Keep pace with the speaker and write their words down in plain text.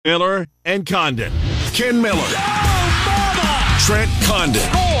Miller and Condon. Ken Miller. Trent Condon.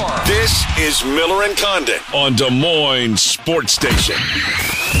 This is Miller and Condon on Des Moines Sports Station.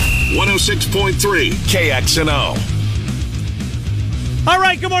 106.3 KXNO. All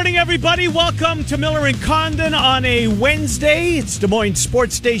right, good morning, everybody. Welcome to Miller and Condon on a Wednesday. It's Des Moines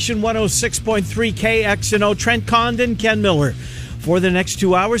Sports Station 106.3 KXNO. Trent Condon, Ken Miller. For the next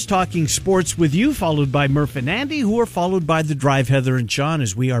 2 hours, talking sports with you, followed by Murph and Andy, who are followed by The Drive, Heather and Sean,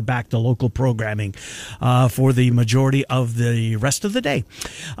 as we are back to local programming for the majority of the rest of the day.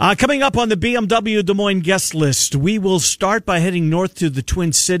 Coming up on the BMW Des Moines guest list, we will start by heading north to the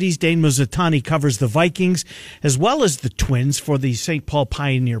Twin Cities. Dane Mizutani covers the Vikings as well as the Twins for the St. Paul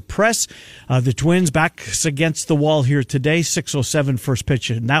Pioneer Press. The Twins backs against the wall here today, 6:07 first pitch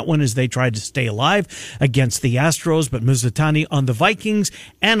in that one as they tried to stay alive against the Astros, but Mizutani on the Vikings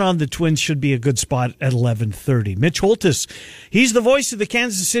and on the Twins should be a good spot at 11:30. Mitch Holthus, he's the voice of the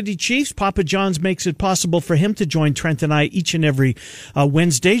Kansas City Chiefs. Papa John's makes it possible for him to join Trent and I each and every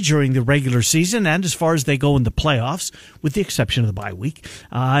Wednesday during the regular season and as far as they go in the playoffs, with the exception of the bye week.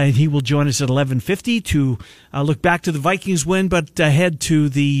 And he will join us at 11:50 to look back to the Vikings win, but head to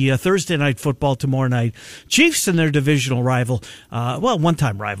the Thursday night football tomorrow night. Chiefs and their divisional rival,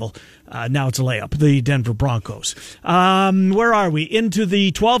 one-time rival. Now it's a layup, the Denver Broncos. Where are we? Into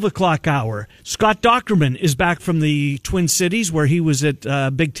the 12 o'clock hour. Scott Dockerman is back from the Twin Cities, where he was at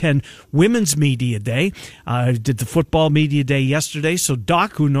Big Ten Women's Media Day. Did the football media day yesterday, so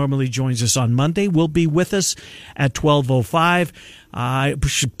Doc, who normally joins us on Monday, will be with us at 12:05. I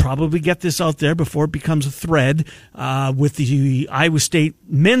should probably get this out there before it becomes a thread with the Iowa State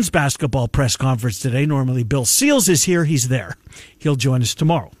men's basketball press conference today. Normally Bill Seals is here. He's there. He'll join us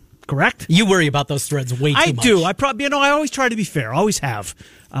tomorrow. Correct? You worry about those threads way too much. I do. I always try to be fair. Always have.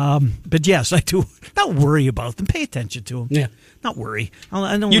 But yes, I do. Not worry about them. Pay attention to them. Yeah. Not worry.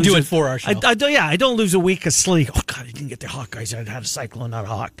 You do it for our show. I don't lose a week of sleep. Oh, God, I didn't get the Hawkeyes. I had a Cyclone, not a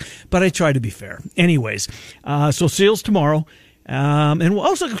Hawk. But I try to be fair. Anyways, so Seals tomorrow. And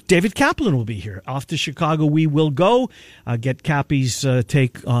also David Kaplan will be here. Off to Chicago we will go. Get Cappy's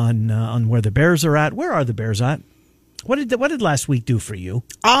take on where the Bears are at. Where are the Bears at? What did last week do for you?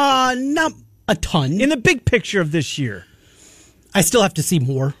 Not a ton. In the big picture of this year. I still have to see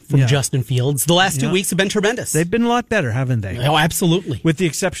more from Justin Fields. The last 2 weeks have been tremendous. They've been a lot better, haven't they? Oh, absolutely. With the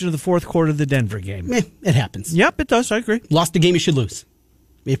exception of the fourth quarter of the Denver game. It happens. Yep, it does. I agree. Lost a game you should lose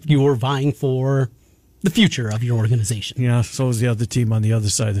if you were vying for the future of your organization. Yeah, so was the other team on the other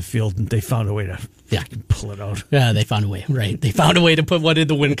side of the field, and they found a way to pull it out. Yeah, they found a way, right. They found a way to put one in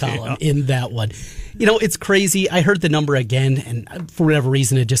the win column in that one. You know, it's crazy. I heard the number again, and for whatever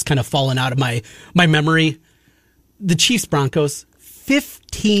reason, it just kind of fallen out of my memory. The Chiefs-Broncos,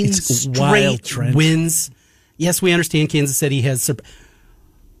 15 straight wins. Yes, we understand Kansas City has...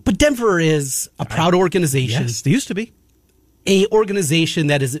 But Denver is a proud organization. Yes, they used to be. A organization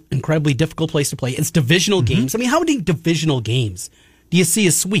that is an incredibly difficult place to play. It's divisional games. I mean, how many divisional games do you see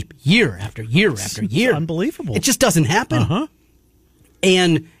a sweep year after year after year? It's unbelievable. It just doesn't happen.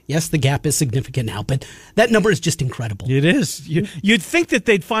 And yes, the gap is significant now, but that number is just incredible. It is. You'd think that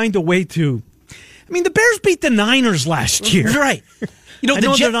they'd find a way to... I mean, the Bears beat the Niners last year. Right. You know,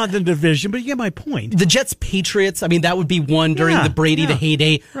 they're not in the division, but you get my point. The Jets-Patriots, I mean, that would be one during the Brady, the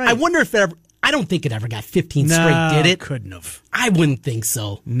heyday. Right. I wonder if I don't think it ever got 15 straight, did it? Couldn't have. I wouldn't think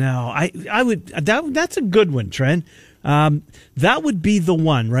so. No, I would. That's a good one, Trent. That would be the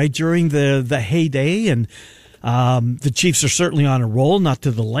one, right, during the heyday, and the Chiefs are certainly on a roll, not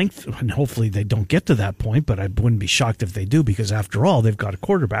to the length, and hopefully they don't get to that point, but I wouldn't be shocked if they do, because after all, they've got a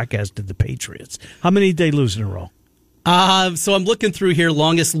quarterback, as did the Patriots. How many did they lose in a row? So I'm looking through here,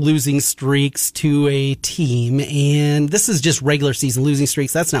 longest losing streaks to a team, and this is just regular season losing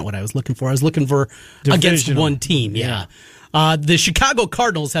streaks. That's not what I was looking for. I was looking for against one team. Yeah. The Chicago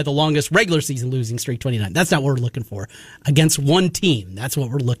Cardinals had the longest regular season losing streak, 29. That's not what we're looking for. Against one team. That's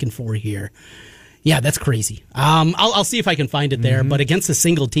what we're looking for here. Yeah, that's crazy. I'll see if I can find it there, but against a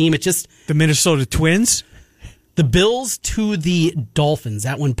single team, it just... The Minnesota Twins? The Bills to the Dolphins.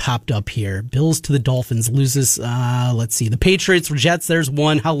 That one popped up here. Bills to the Dolphins loses, let's see, the Patriots for Jets. There's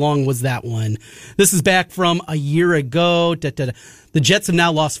one. How long was that one? This is back from a year ago. The Jets have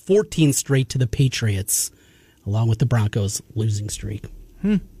now lost 14 straight to the Patriots, along with the Broncos losing streak.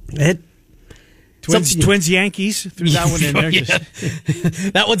 Twins Yankees. Threw that one in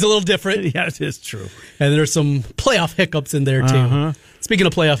there. That one's a little different. Yeah, it is true. And there's some playoff hiccups in there, too. Speaking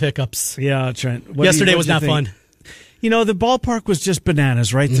of playoff hiccups. Yeah, Trent. Yesterday was not fun. You know, the ballpark was just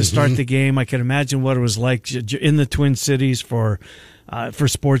bananas, right, to start the game. I can imagine what it was like in the Twin Cities for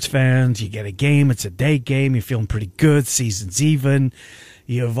sports fans. You get a game. It's a day game. You're feeling pretty good. Season's even.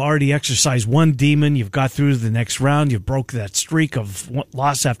 You've already exercised one demon. You've got through to the next round. You broke that streak of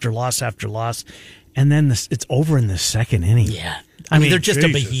loss after loss after loss. And then it's over in the second inning. Yeah. I mean, they're just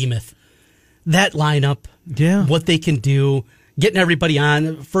a behemoth. That lineup, what they can do, getting everybody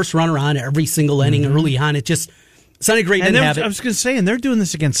on, first runner on every single inning early on, it just Sonny Gray didn't have it. I was going to say, and they're doing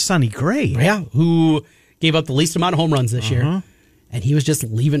this against Sonny Gray. Yeah, who gave up the least amount of home runs this year. And he was just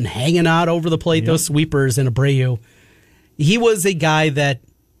hanging out over the plate, those sweepers, and Abreu. He was a guy that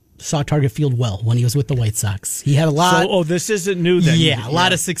saw target field well when he was with the White Sox. He had a lot. This isn't new then. Yeah, a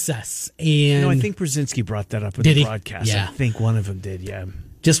lot of success. And I think Brzezinski brought that up in the broadcast. Yeah. I think one of them did, yeah.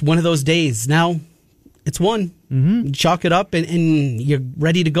 Just one of those days. Now, it's one. You chalk it up, and you're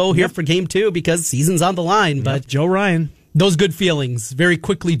ready to go here for game 2 because season's on the line. But Joe Ryan. Those good feelings very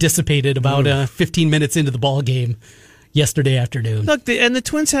quickly dissipated about 15 minutes into the ball game yesterday afternoon. Look, the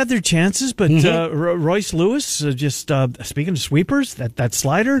Twins had their chances, but Royce Lewis, just speaking of sweepers, that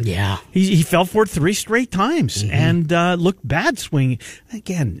slider, he fell for it 3 straight times and looked bad swinging.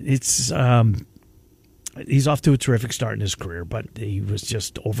 Again, it's he's off to a terrific start in his career, but he was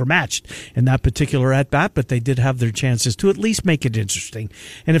just overmatched in that particular at-bat, but they did have their chances to at least make it interesting.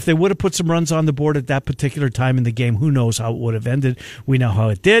 And if they would have put some runs on the board at that particular time in the game, who knows how it would have ended. We know how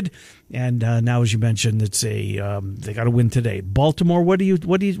it did. And now, as you mentioned, it's they got to win today. Baltimore, what's your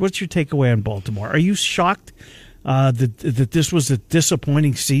takeaway on Baltimore? Are you shocked that this was a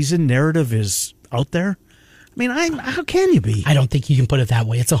disappointing season? Narrative is out there. I mean, how can you be? I don't think you can put it that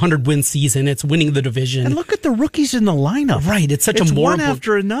way. It's a 100-win season. It's winning the division. And look at the rookies in the lineup. Right. It's such a more one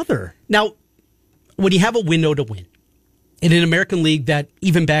after another. Now, when you have a window to win, in an American League that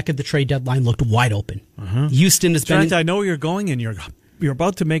even back at the trade deadline looked wide open, Houston has been. I know where you're going, and you're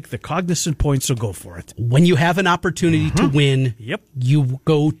about to make the cognizant point, so go for it. When you have an opportunity to win, you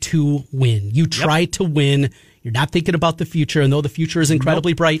go to win. You try to win. You're not thinking about the future, and though the future is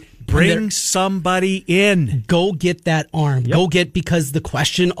incredibly bright, bring somebody in. Go get that arm. Go get, because the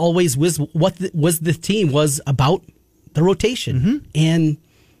question always was what was the team was about the rotation, and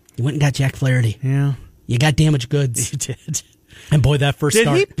you went and got Jack Flaherty. Yeah, you got damaged goods. You did, and boy, that first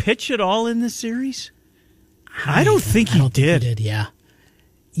start. Did he pitch at all in this series? I don't think he did. Yeah,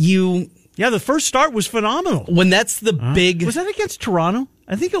 the first start was phenomenal. When that's the big, was that against Toronto?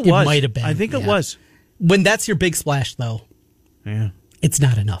 I think it was. It might have been. I think it was. When that's your big splash, though, it's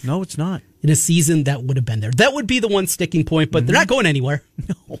not enough. No, it's not. In a season that would have been there. That would be the one sticking point, but they're not going anywhere.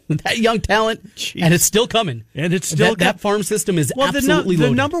 No. That young talent, and it's still coming. And it's still that farm system is absolutely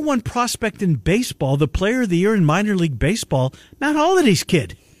loaded. The number one prospect in baseball, the player of the year in minor league baseball, Matt Holliday's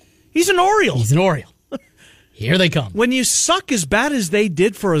kid. He's an Oriole. Here they come. When you suck as bad as they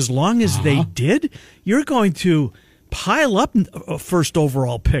did for as long as they did, you're going to pile up a first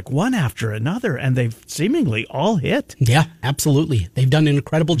overall pick one after another, and they've seemingly all hit. Yeah, absolutely. They've done an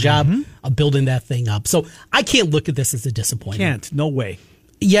incredible job of building that thing up. So I can't look at this as a disappointment. No way.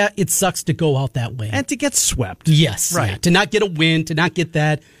 Yeah, it sucks to go out that way. And to get swept. Yes. Right. Yeah. To not get a win, to not get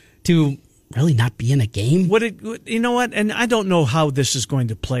that, to really not be in a game. You know what? And I don't know how this is going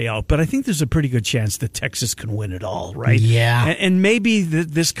to play out, but I think there's a pretty good chance that Texas can win it all, right? Yeah. And maybe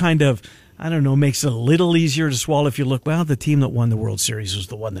this kind of, I don't know, makes it a little easier to swallow if you look, well, the team that won the World Series was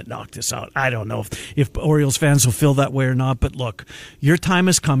the one that knocked us out. I don't know if Orioles fans will feel that way or not, but look, your time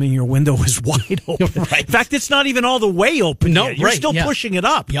is coming. Your window is wide open. Right. In fact, it's not even all the way open yet. You're still pushing it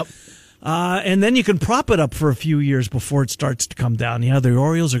up. Yep. And then you can prop it up for a few years before it starts to come down. Yeah, the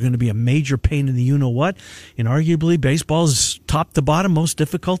Orioles are going to be a major pain in the you-know-what, in arguably baseball's top to bottom most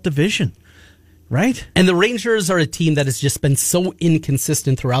difficult division. Right? And the Rangers are a team that has just been so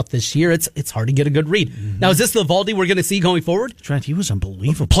inconsistent throughout this year. It's hard to get a good read. Now, is this the Eovaldi we're going to see going forward? Trent, he was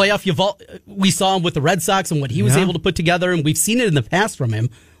unbelievable. Playoff Eovaldi, we saw him with the Red Sox and what he was able to put together, and we've seen it in the past from him.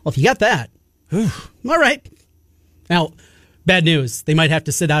 Well, if you got that, all right. Now, bad news. They might have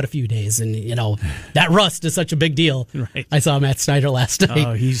to sit out a few days, and, that rust is such a big deal. Right. I saw Matt Snyder last night.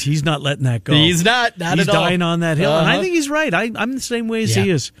 Oh, he's not letting that go. He's not at all. He's dying on that hill, and I think he's right. I'm the same way as he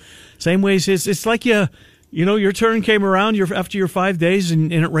is. Same way as he is. It's like your turn came around after your 5 days,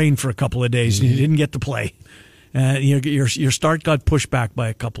 and it rained for a couple of days, and you didn't get to play. Your start got pushed back by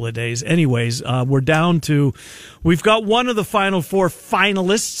a couple of days. Anyways, we've got one of the final 4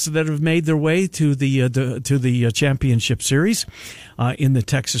 finalists that have made their way to the championship series in the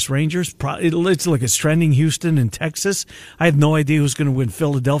Texas Rangers. It's trending Houston and Texas. I have no idea who's going to win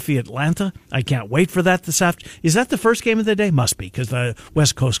Philadelphia, Atlanta. I can't wait for that this afternoon. Is that the first game of the day? Must be, because the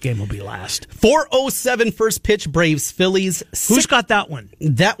West Coast game will be last. 4:07 first pitch, Braves, Phillies. Who's got that one?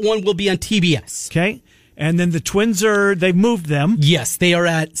 That one will be on TBS. Okay. And then the Twins they've moved them. Yes, they are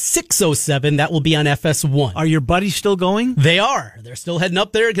at 6:07. That will be on FS1. Are your buddies still going? They are. They're still heading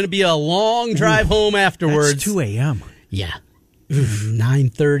up there. Going to be a long drive home afterwards. It's 2 a.m. Yeah.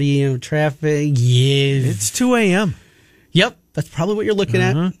 9:30 traffic. Yeah. It's 2 a.m. Yep. That's probably what you're looking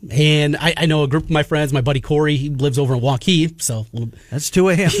at. And I know a group of my friends, my buddy Corey, he lives over in Waukee. So that's 2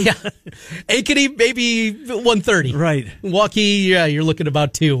 a.m. Yeah. Ankeny, maybe 1:30. Right. Waukee, yeah, you're looking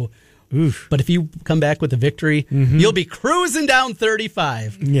about 2. Oof. But if you come back with a victory, you'll be cruising down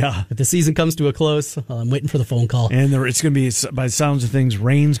 35. Yeah. If the season comes to a close, I'm waiting for the phone call. And it's going to be, by the sounds of things,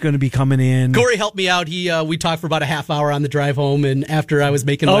 rain's going to be coming in. Corey helped me out. We talked for about a half hour on the drive home, and after I was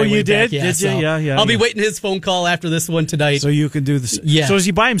making my way back. Did you? Yeah. I'll be waiting his phone call after this one tonight. So you can do this. Yeah. So is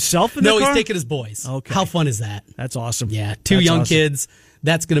he by himself in the car? No, he's taking his boys. Okay. How fun is that? That's awesome. Yeah, two young kids.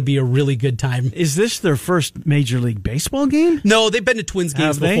 That's going to be a really good time. Is this their first Major League Baseball game? No, they've been to Twins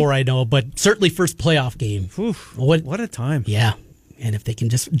games before, I know, but certainly first playoff game. Oof, what a time. Yeah, and if they can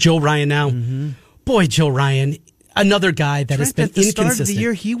just... Joe Ryan now. Boy, Joe Ryan, another guy that has been inconsistent. At the start of the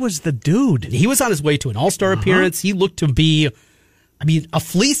year, he was the dude. He was on his way to an all-star appearance. He looked to be, a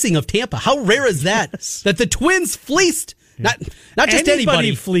fleecing of Tampa. How rare is that? Yes. That the Twins fleeced, not just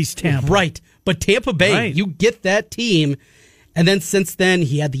anybody. Fleeced Tampa. Right, but Tampa Bay, right. You get that team... And then since then,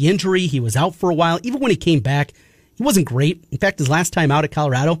 he had the injury. He was out for a while. Even when he came back, he wasn't great. In fact, his last time out at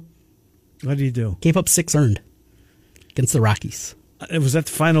Colorado, what did he do? Gave up 6 earned against the Rockies. Was that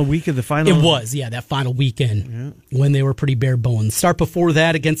the final week of the final? It was, yeah, that final weekend when they were pretty bare bones. Start before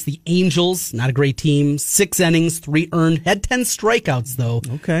that against the Angels, not a great team. 6 innings, 3 earned. Had 10 strikeouts, though.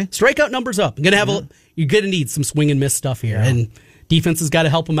 Okay. Strikeout numbers up. You're going to need some swing and miss stuff here. Yeah. And defense has got to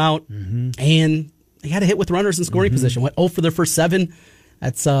help him out. And... they had a hit with runners in scoring position. Went 0 for their first 7.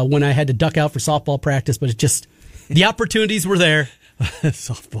 That's when I had to duck out for softball practice, but it just, the opportunities were there.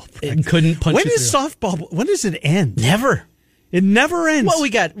 Softball practice. It couldn't punch When is softball, when does it end? Never. It never ends. Well,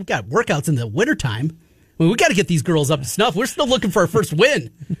 we got workouts in the wintertime. We got to get these girls up to snuff. We're still looking for our first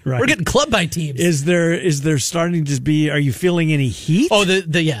win. Right. We're getting clubbed by teams. Is there starting to be? Are you feeling any heat? Oh,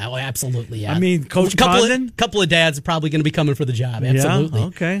 absolutely. Yeah. I mean, Coach Condon? Couple of dads are probably going to be coming for the job. Absolutely. Yeah,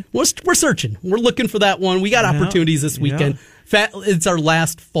 okay. We're searching. We're looking for that one. We got opportunities this weekend. It's our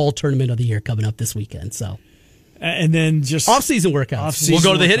last fall tournament of the year coming up this weekend. So. And then just off-season workouts. We'll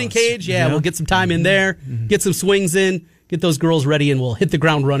go to the hitting cage. Yeah, we'll get some time in there, get some swings in. Get those girls ready, and we'll hit the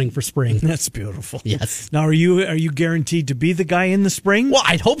ground running for spring. That's beautiful. Yes. Now, are you guaranteed to be the guy in the spring? Well,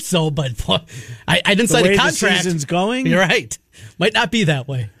 I'd hope so, but I didn't sign a contract. The way the season's going? You're right. Might not be that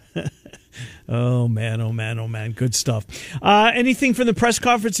way. Oh, man. Good stuff. Anything from the press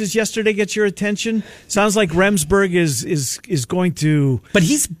conferences yesterday get your attention? Sounds like Remsburg is going to... But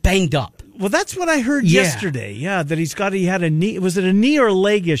he's banged up. Well, that's what I heard yesterday. Yeah, that he had a knee. Was it a knee or a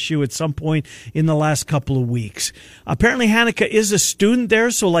leg issue at some point in the last couple of weeks? Apparently, Hanukkah is a student there,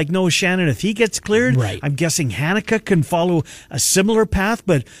 so like Noah Shannon, if he gets cleared, right. I'm guessing Hanukkah can follow a similar path.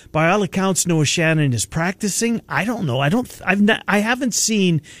 But by all accounts, Noah Shannon is practicing. I don't know. I haven't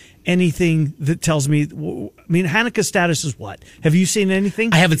seen anything that tells me. I mean, Hanukkah's status is what? Have you seen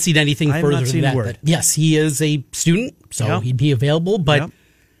anything? I haven't seen anything further than that. But yes, he is a student, so he'd be available, but.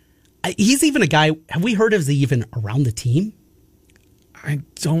 He's even a guy. Have we heard of he even around the team? I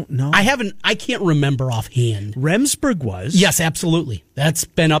don't know. I can't remember offhand. Remsburg was. Yes, absolutely. That's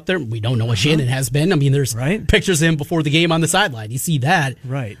been up there. We don't know what Shannon has been. I mean, there's pictures of him before the game on the sideline. You see that.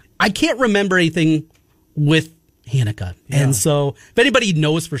 Right. I can't remember anything with Hanukkah. Yeah. And so if anybody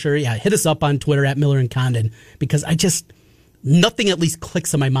knows for sure, hit us up on Twitter at Miller and Condon, because nothing at least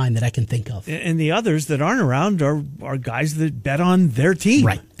clicks in my mind that I can think of. And the others that aren't around are guys that bet on their team.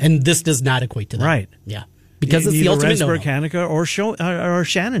 Right. And this does not equate to that. Right. Yeah. Because it's the ultimate no-no. Hanukkah or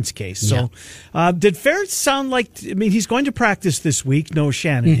Shannon's case. So did Ferret sound like, he's going to practice this week. No,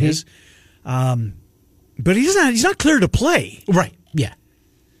 Shannon is. But he's not clear to play. Right. Yeah.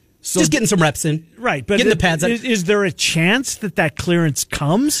 So, just getting some reps in. Right. But getting the pads in. Is there a chance that clearance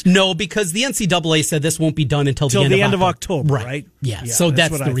comes? No, because the NCAA said this won't be done until the end of October. Right. Yeah. So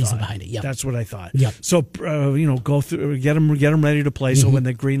that's the reason behind it. Yeah. That's what I thought. Yeah. So, go through, get him ready to play. So when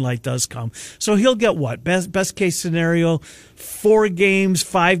the green light does come. So he'll get what? Best case scenario, 4 games,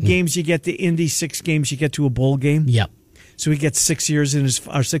 5 games you get to Indy, 6 games you get to a bowl game. Yep. So he gets 6 games in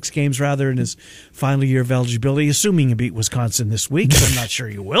his final year of eligibility, assuming you beat Wisconsin this week. I'm not sure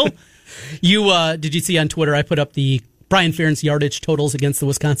you will. Did you see on Twitter? I put up the Brian Ferentz yardage totals against the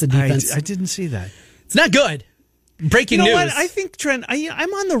Wisconsin defense. I didn't see that. It's not good. Breaking news. What? I think, Trent,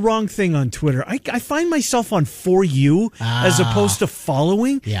 I'm on the wrong thing on Twitter. I find myself on For You as opposed to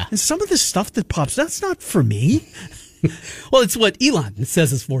following. Yeah. And some of the stuff that pops, that's not for me. Well, it's what Elon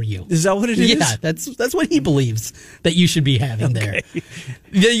says is for you. Is that what it is? Yeah, that's what he believes that you should be having there.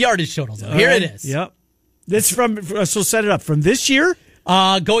 The yardage totals. Here it is. Yep. That's from, so set it up. From this year?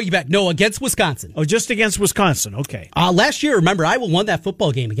 Going back. No, against Wisconsin. Oh, just against Wisconsin. Okay. Last year, remember, Iowa won that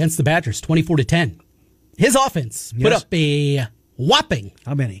football game against the Badgers 24-10. His offense put up a whopping.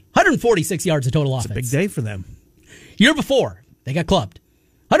 How many? 146 yards of total offense. It's a big day for them. Year before, they got clubbed.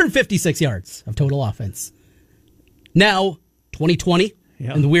 156 yards of total offense. Now, 2020,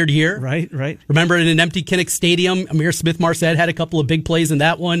 in the weird year. Right. Remember in an empty Kinnick Stadium, Amir Smith-Marset had a couple of big plays in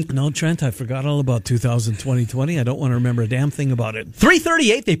that one. No, Trent, I forgot all about 2020. I don't want to remember a damn thing about it.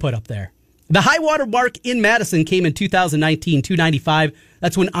 338 they put up there. The high water mark in Madison came in 2019, 295.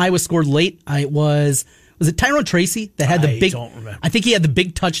 That's when Iowa scored late. Was it Tyrone Tracy that had the big? I don't remember. I think he had the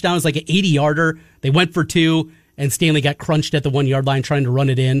big touchdown. It was like an 80-yarder. They went for two, and Stanley got crunched at the 1 yard line trying to run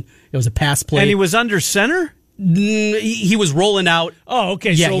it in. It was a pass play. And he was under center? He was rolling out. Oh,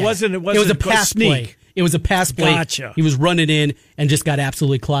 okay. Yeah, so yeah. It wasn't a pass play. It was a pass play. Gotcha. He was running in and just got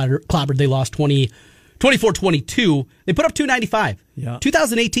absolutely clobbered. They lost 24-22. They put up 295. Yeah.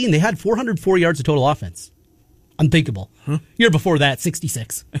 2018, they had 404 yards of total offense. Unthinkable. Huh? Year before that,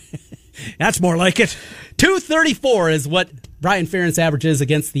 66. That's more like it. 234 is what Brian Ferentz averages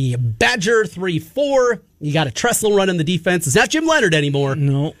against the Badger 3-4. You got a Tressel running the defense. It's not Jim Leonard anymore.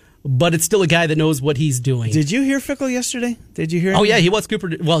 No. But it's still a guy that knows what he's doing. Did you hear Fickle yesterday? Did you hear him? Oh, yeah, he was Cooper.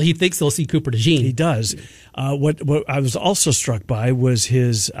 Well, he thinks he'll see Cooper DeJean. He does. What I was also struck by was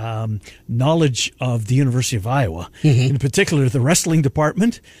his knowledge of the University of Iowa, in particular the wrestling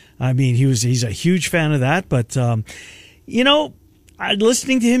department. I mean, he's a huge fan of that. But,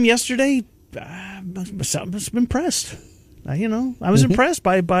 listening to him yesterday, I was impressed. I was impressed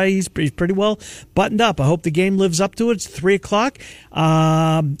by he's pretty well buttoned up. I hope the game lives up to it. It's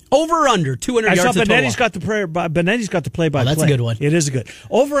 3:00. Over under 200 yards. Benetti's got the play-by-play. That's a good one. It is a good.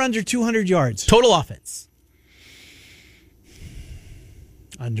 Over under 200 yards. Total offense.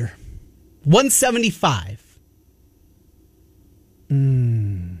 Under 175.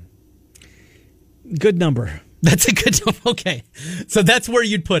 Good number. That's a good number. Okay. So that's where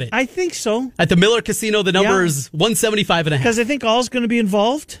you'd put it. I think so. At the Miller Casino, the number is 175 and a half. Because I think all's going to be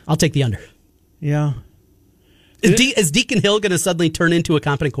involved. I'll take the under. Yeah. Is Deacon Hill going to suddenly turn into a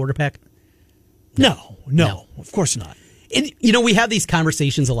competent quarterback? No, of course not. And, we have these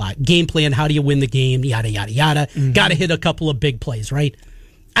conversations a lot. Game plan, how do you win the game, yada, yada, yada. Got to hit a couple of big plays, right?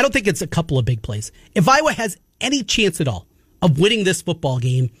 I don't think it's a couple of big plays. If Iowa has any chance at all of winning this football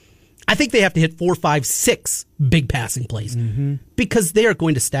game, I think they have to hit 4, 5, 6 big passing plays because they are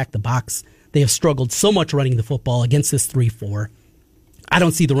going to stack the box. They have struggled so much running the football against this 3-4. I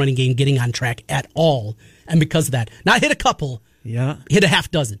don't see the running game getting on track at all. And because of that, not hit a couple, hit a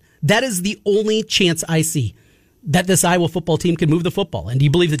half dozen. That is the only chance I see that this Iowa football team can move the football. And do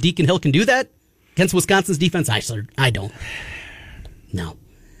you believe that Deacon Hill can do that against Wisconsin's defense? I don't. No.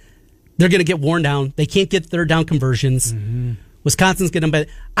 They're going to get worn down. They can't get third down conversions. Wisconsin's going to.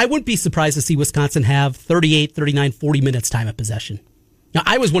 I wouldn't be surprised to see Wisconsin have 38, 39, 40 minutes time of possession. Now,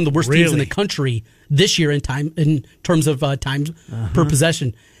 I was one of the worst teams in the country this year in terms of time per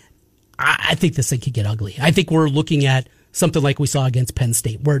possession. I think this thing could get ugly. I think we're looking at something like we saw against Penn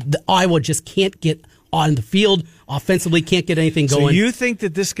State, where Iowa just can't get on the field offensively, can't get anything going. So you think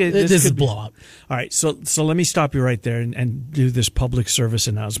that this is could blowout? All right, so let me stop you right there and do this public service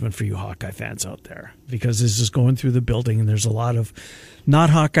announcement for you Hawkeye fans out there, because this is going through the building and there's a lot of not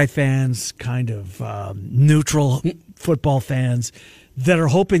Hawkeye fans, kind of neutral football fans that are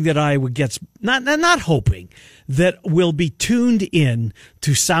hoping that Iowa gets not hoping that will be tuned in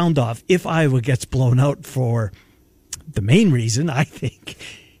to sound off if Iowa gets blown out for the main reason, I think.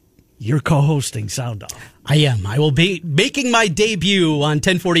 You're co-hosting Sound Off. I am. I will be making my debut on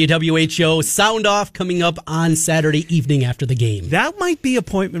 1040 WHO. Sound Off coming up on Saturday evening after the game. That might be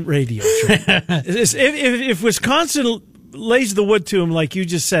appointment radio. if Wisconsin lays the wood to him, like you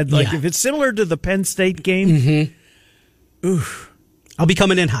just said, if it's similar to the Penn State game, I'll be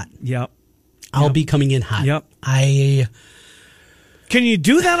coming in hot. Yep. I'll be coming in hot. Yep. Can you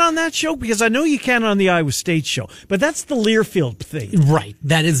do that on that show? Because I know you can on the Iowa State show, but that's the Learfield thing. Right.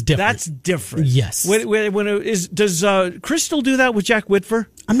 That is different. That's different. Yes. Does Chris still do that with Jack Whitver?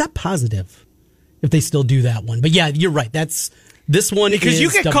 I'm not positive if they still do that one. But yeah, you're right. This one because you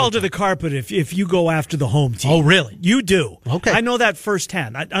get called to the carpet if you go after the home team. Oh, really? You do. Okay. I know that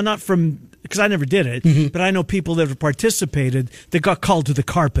firsthand. I'm not because I never did it, but I know people that have participated that got called to the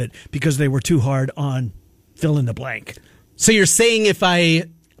carpet because they were too hard on fill in the blank. So you're saying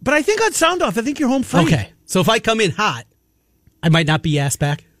But I think on Sound Off, I think you're home free. Okay. So if I come in hot, I might not be asked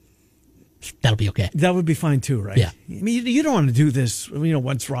back? That'll be okay. That would be fine too, right? Yeah. I mean, you don't want to do this.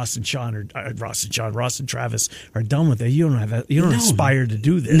 Once Ross and Travis are done with it, you don't aspire to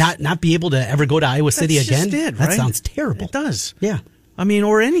do this. Not be able to ever go to Iowa City again. Just it, that right? sounds terrible. It does. Yeah. I mean,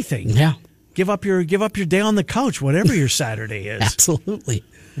 or anything. Yeah. Give up your day on the couch, whatever your Saturday is. Absolutely.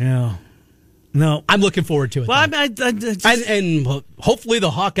 Yeah. No, I'm looking forward to it. Well, and hopefully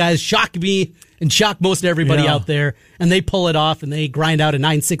the Hawkeyes shock me and shock most everybody out there, and they pull it off and they grind out a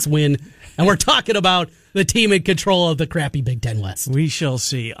 9-6 win. And we're talking about the team in control of the crappy Big Ten West. We shall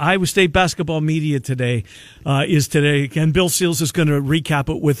see. Iowa State basketball media today is today, and Bill Seals is going to recap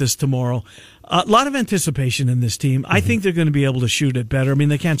it with us tomorrow. A lot of anticipation in this team. I think they're going to be able to shoot it better. I mean,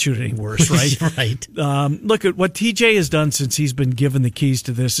 they can't shoot it any worse, right? Right. Look at what TJ has done since he's been given the keys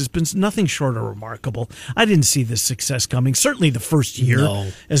to this. Has been nothing short of remarkable. I didn't see this success coming. Certainly the first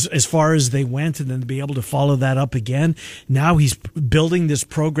year, as far as they went, and then to be able to follow that up again. Now he's building this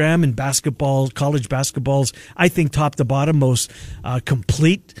program in basketball, college basketball's, I think, top to bottom, most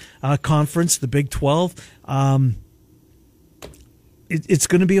complete conference, the Big 12. It's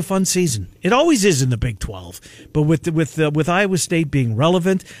going to be a fun season. It always is in the Big 12. But with Iowa State being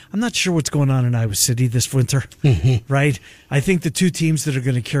relevant, I'm not sure what's going on in Iowa City this winter. Right? I think the two teams that are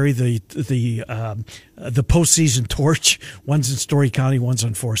going to carry the postseason torch, one's in Story County, one's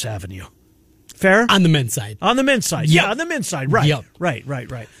on Forest Avenue. Fair? On the men's side. On the men's side. Yep. Yeah, on the men's side. Right. Yep.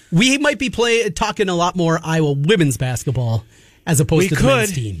 Right. We might be talking a lot more Iowa women's basketball as opposed to the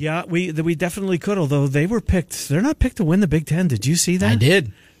men's team. Yeah, we definitely could, although they were picked. They're not picked to win the Big Ten. Did you see that? I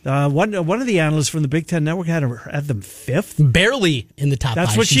did. One of the analysts from the Big Ten Network had them fifth. Barely in the top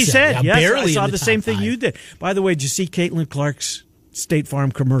That's five. That's what she said. Yeah, yes, barely. I saw in the same thing you did. By the way, did you see Caitlin Clark's State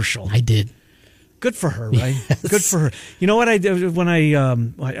Farm commercial? I did. Good for her, right? Yes. Good for her. You know what I did when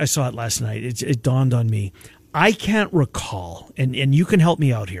I saw it last night? It dawned on me. I can't recall, and you can help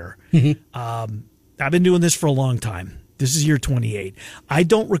me out here. I've been doing this for a long time. This is year 28. I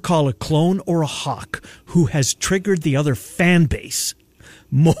don't recall a clone or a hawk who has triggered the other fan base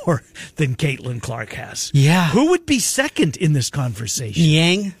more than Caitlin Clark has. Yeah. Who would be second in this conversation?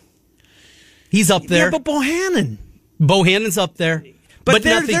 Yang. He's up there. Yeah, but Bohannon. Bohannon's up there. But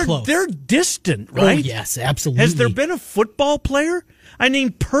nothing close. They're distant, right? Oh, yes, absolutely. Has there been a football player? I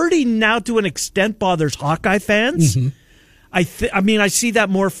mean, Purdy now to an extent bothers Hawkeye fans. I see that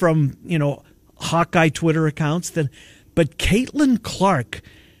more from, Hawkeye Twitter accounts but Caitlin Clark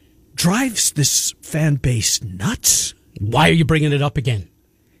drives this fan base nuts. Why are you bringing it up again?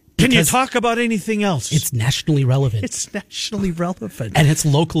 Can you talk about anything else? It's nationally relevant. It's nationally relevant. And it's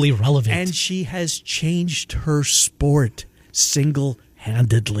locally relevant. And she has changed her sport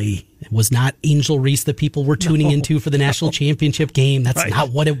single-handedly. It was not Angel Reese that people were tuning into for the national championship game. That's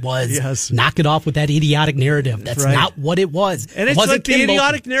not what it was. Yes. Knock it off with that idiotic narrative. That's not what it was. And it's like the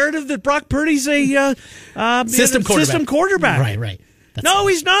idiotic narrative that Brock Purdy's a system quarterback. Right. No,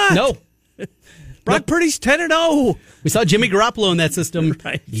 he's not. No. Brock Purdy's 10-0. We saw Jimmy Garoppolo in that system.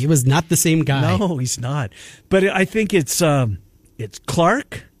 Right. He was not the same guy. No, he's not. But I think it's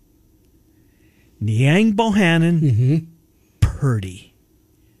Clark, Niang Bohannon, Purdy.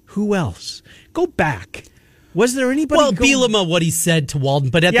 Who else? Go back. Was there anybody? Well, Bielema, what he said to Walden,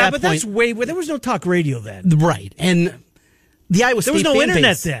 but at that point, that's there was no talk radio then, right? And the Iowa State, there was no fan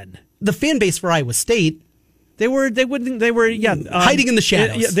internet base, then. The fan base for Iowa State, they were hiding in the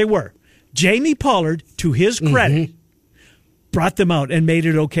shadows. Yeah, they were. Jamie Pollard, to his credit, brought them out and made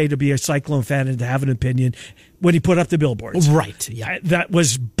it okay to be a Cyclone fan and to have an opinion when he put up the billboards. Right. Yeah. That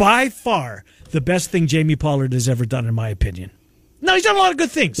was by far the best thing Jamie Pollard has ever done, in my opinion. No, he's done a lot of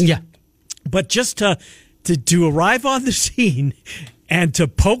good things. Yeah. But just to arrive on the scene and to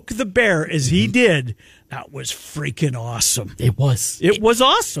poke the bear as he did, that was freaking awesome. It was. It was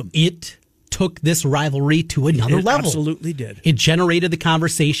awesome. It took this rivalry to another level. Absolutely did. It generated the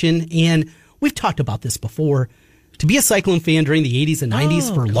conversation, and we've talked about this before. To be a Cyclone fan during the 80s and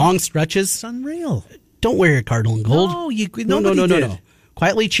 90s for long stretches, it's unreal. Don't wear your cardinal and gold. No.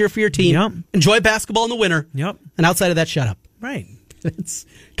 Quietly cheer for your team. Yep. Enjoy basketball in the winter. Yep. And outside of that, shut up. Right. That's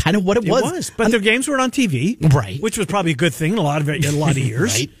kind of what it was. It was. But their games were on TV. Right. Which was probably a good thing in a lot of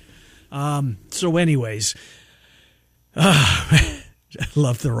years. Right. So anyways, I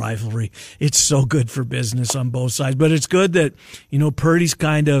love the rivalry. It's so good for business on both sides. But it's good that, Purdy's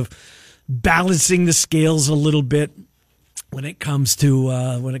kind of balancing the scales a little bit when it comes to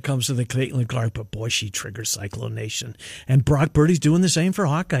the Caitlin Clark, but boy, she triggers Cyclone Nation, and Brock Purdy's doing the same for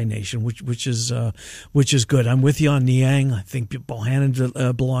Hawkeye Nation, which is good. I'm with you on Niang. I think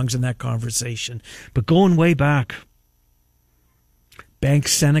Bohannon belongs in that conversation. But going way back,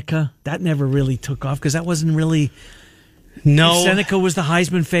 Banks Seneca, that never really took off because that wasn't really No. If Seneca was the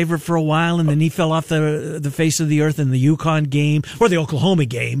Heisman favorite for a while, and then he fell off the face of the earth in the Yukon game, or the Oklahoma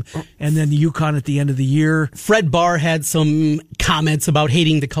game, and then the Yukon at the end of the year. Fred Barr had some comments about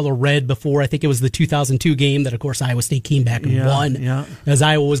hating the color red before. I think it was the 2002 game that, of course, Iowa State came back and won, as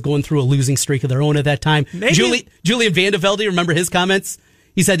Iowa was going through a losing streak of their own at that time. Julian Vandevelde, remember his comments?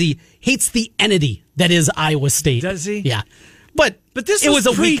 He said he hates the entity that is Iowa State. Does he? Yeah. But this was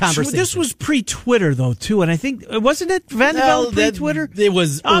a weak conversation. This was pre-Twitter, though, too, and I think wasn't it Vandevelde pre-Twitter? It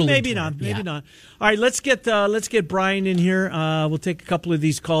was. Early maybe not. Maybe not. All right, let's get Brian in here. We'll take a couple of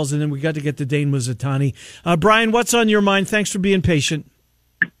these calls, and then we got to get to Dane Mizutani. Brian, what's on your mind? Thanks for being patient.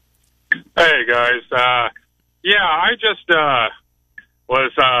 Hey guys, I just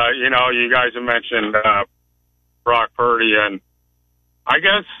was you guys have mentioned Brock Purdy, and I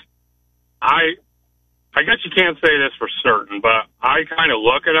guess you can't say this for certain, but I kind of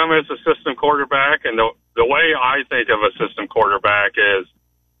look at him as a system quarterback, and the way I think of a system quarterback is,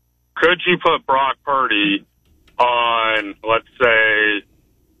 could you put Brock Purdy on, let's say,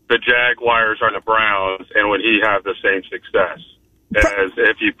 the Jaguars or the Browns, and would he have the same success as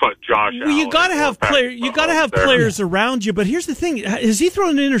if you put Josh Allen? Well, you got to have players around you, but here's the thing: has he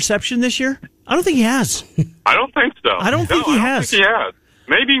thrown an interception this year? I don't think he has. I don't think so. I don't think he has.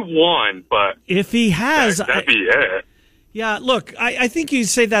 Maybe one, but if he has, that'd be it. Yeah, look, I think you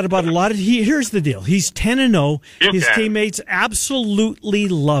say that about a lot of. Here's the deal: he's 10-0. His teammates absolutely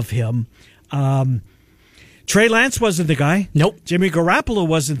love him. Trey Lance wasn't the guy. Nope. Jimmy Garoppolo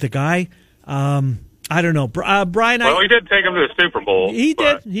wasn't the guy. I don't know, Brian. Well, he did take him to the Super Bowl. He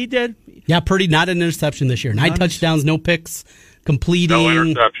did. Yeah, Purdy not an interception this year. 9 touchdowns, no picks, completing. No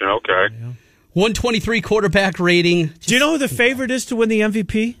interception. Okay. Yeah. 123 quarterback rating. Do you know who the favorite is to win the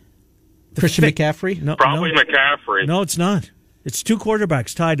MVP? Christian McCaffrey? No, Probably McCaffrey. No, it's not. It's 2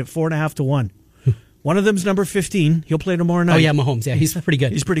 quarterbacks tied at 4.5 to 1. One of them's number 15. He'll play tomorrow night. Oh, yeah, Mahomes. Yeah, he's pretty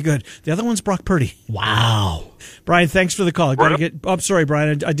good. He's pretty good. The other one's Brock Purdy. Wow. Brian, thanks for the call. I'm sorry,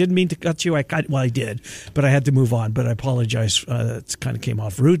 Brian. I didn't mean to cut you. I did, but I had to move on. But I apologize. It kind of came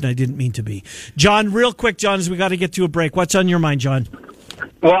off rude, and I didn't mean to be. John, real quick, John, as we got to get to a break. What's on your mind, John?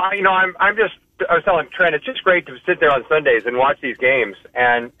 Well, I was telling Trent, it's just great to sit there on Sundays and watch these games.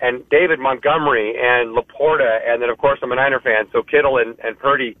 And David Montgomery and Laporta, and then, of course, I'm a Niner fan, so Kittle and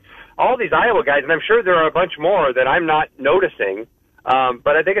Purdy, all these Iowa guys, and I'm sure there are a bunch more that I'm not noticing.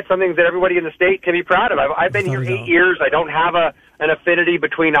 But I think it's something that everybody in the state can be proud of. I've been here 8 years. I don't have an affinity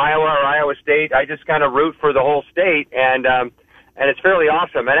between Iowa or Iowa State. I just kind of root for the whole state, and it's fairly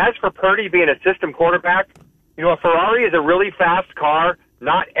awesome. And as for Purdy being a system quarterback, a Ferrari is a really fast car.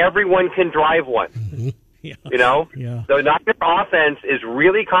 Not everyone can drive one. Yeah. The Niner offense is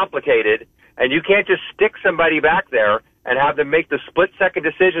really complicated, and you can't just stick somebody back there and have them make the split-second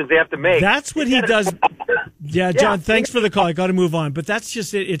decisions they have to make. That's what he does. Yeah, John, thanks for the call. I got to move on. But that's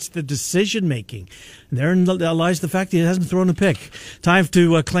just it. It's the decision-making. Therein lies the fact that he hasn't thrown a pick. Time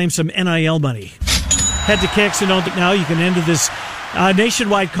to claim some NIL money. Head to KXNO now. You can enter this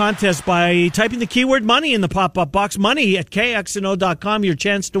nationwide contest by typing the keyword money in the pop-up box. Money at KXNO.com. Your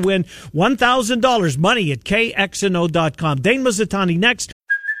chance to win $1,000. Money at KXNO.com. Dane Mizutani next.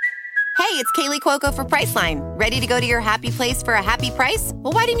 Hey, it's Kaylee Cuoco for Priceline. Ready to go to your happy place for a happy price?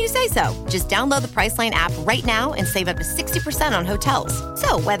 Well, why didn't you say so? Just download the Priceline app right now and save up to 60% on hotels.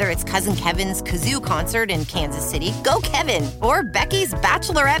 So whether it's Cousin Kevin's Kazoo Concert in Kansas City, go Kevin, or Becky's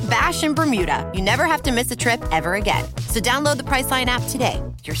Bachelorette Bash in Bermuda, you never have to miss a trip ever again. So download the Priceline app today.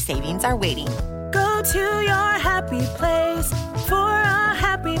 Your savings are waiting. Go to your happy place for a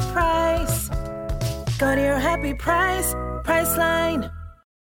happy price. Go to your happy price, Priceline.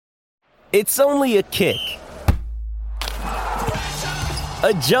 It's only a kick,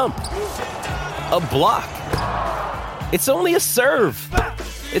 a jump, a block. It's only a serve.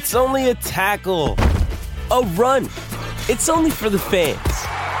 It's only a tackle, a run. It's only for the fans.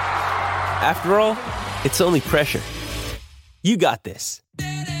 After all, it's only pressure. You got this.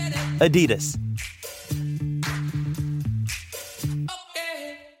 Adidas.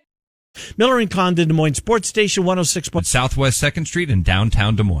 Miller and Condon, Des Moines Sports Station 106. Southwest 2nd Street in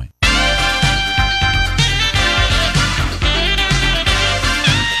downtown Des Moines.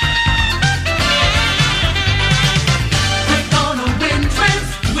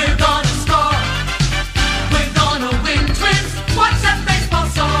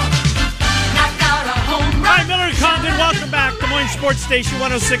 Sports Station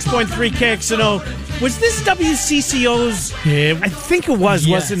 106.3 KXNO. Was this WCCO's? I think it was,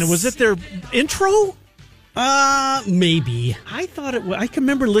 wasn't it? Was it their intro? Maybe. I thought it was. I can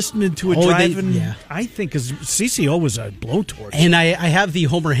remember listening to it driving. I think because CCO was a blowtorch. And I have the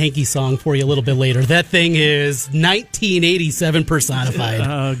Homer Hanky song for you a little bit later. That thing is 1987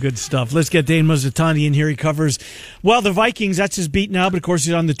 personified. Good stuff. Let's get Dane Mizutani in here. He covers, well, the Vikings. That's his beat now, but of course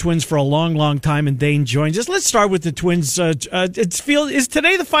he's on the Twins for a long, long time, and Dane joins us. Let's start with the Twins. Is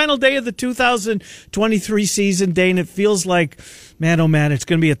today the final day of the 2023 season, Dane? It feels like, man, oh man, it's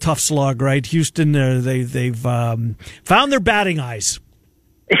going to be a tough slog, right? Houston, they've found their batting eyes.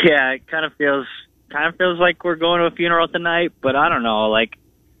 Yeah, it kind of feels like we're going to a funeral tonight, but I don't know. Like,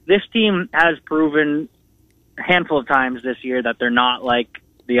 this team has proven a handful of times this year that they're not like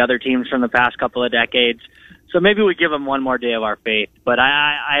the other teams from the past couple of decades. So maybe we give them one more day of our faith. But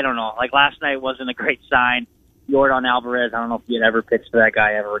I don't know. Like, last night wasn't a great sign. Jordan Alvarez, I don't know if you'd ever pitch to that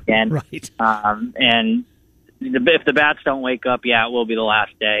guy ever again. Right. And if the bats don't wake up, yeah, it will be the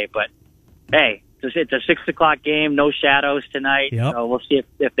last day. But, hey, it's a 6 o'clock game, no shadows tonight. Yep. So we'll see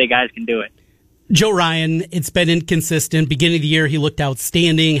if the guys can do it. Joe Ryan, it's been inconsistent. Beginning of the year, he looked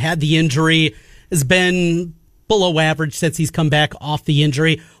outstanding, had the injury, has been below average since he's come back off the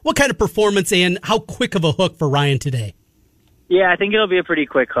injury. What kind of performance and how quick of a hook for Ryan today? Yeah, I think it'll be a pretty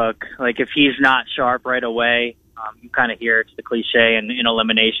quick hook. Like, if he's not sharp right away, you kind of hear it's the cliche in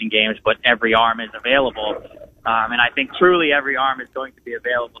elimination games, but every arm is available. And I think truly every arm is going to be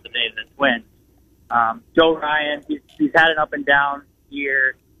available today to the Twins. Joe Ryan, he's had an up and down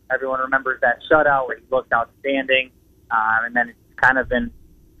year. Everyone remembers that shutout where he looked outstanding. And then it's kind of been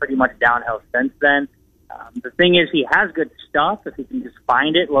pretty much downhill since then. The thing is, he has good stuff if he can just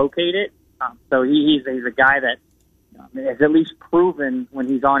find it, locate it. So he's a guy that has at least proven when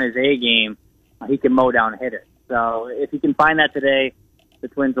he's on his A game, he can mow down hitters. So if he can find that today, the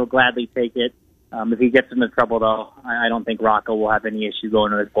Twins will gladly take it. If he gets into trouble, though, I don't think Rocco will have any issue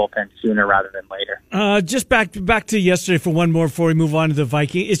going to his bullpen sooner rather than later. Just back to yesterday for one more before we move on to the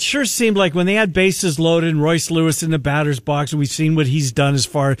Vikings. It sure seemed like when they had bases loaded and Royce Lewis in the batter's box, and we've seen what he's done as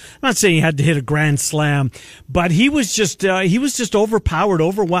far. I'm not saying he had to hit a grand slam, but he was just overpowered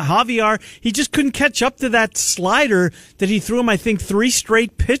over Javier. He just couldn't catch up to that slider that he threw him. I think 3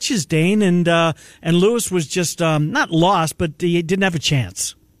 straight pitches, Dane, and Lewis was just not lost, but he didn't have a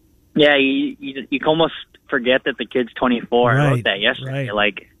chance. Yeah, you almost forget that the kid's 24. Right, I wrote that yesterday. Right.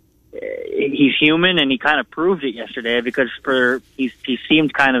 Like, he's human, and he kind of proved it yesterday because he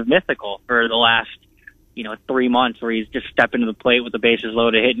seemed kind of mythical for the last 3 months, where he's just stepping to the plate with the bases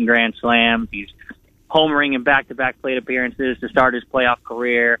loaded, hitting grand slams. He's homering in back-to-back plate appearances to start his playoff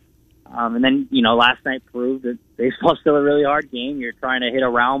career. And then last night proved that baseball's still a really hard game. You're trying to hit a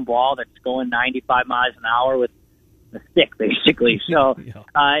round ball that's going 95 miles an hour with a stick, basically. So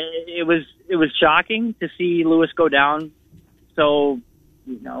it was shocking to see Lewis go down so,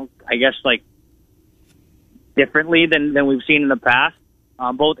 I guess, like, differently than we've seen in the past,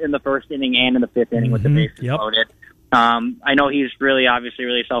 both in the first inning and in the fifth inning with the bases loaded. I know he's obviously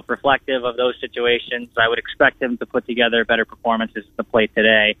really self-reflective of those situations. I would expect him to put together better performances at the plate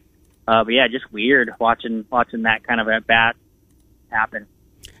today. But yeah, just weird watching that kind of at bat happen.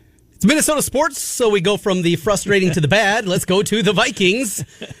 It's Minnesota sports, so we go from the frustrating to the bad. Let's go to the Vikings.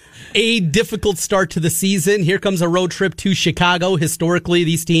 A difficult start to the season. Here comes a road trip to Chicago. Historically,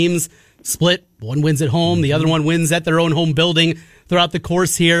 these teams split. One wins at home, the other one wins at their own home building throughout the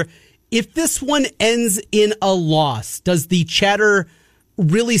course here. If this one ends in a loss, does the chatter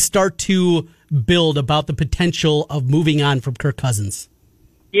really start to build about the potential of moving on from Kirk Cousins?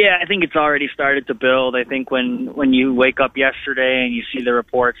 Yeah, I think it's already started to build. I think when you wake up yesterday and you see the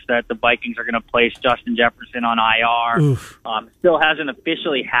reports that the Vikings are going to place Justin Jefferson on IR, still hasn't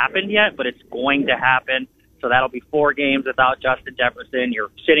officially happened yet, but it's going to happen. So that'll be 4 games without Justin Jefferson.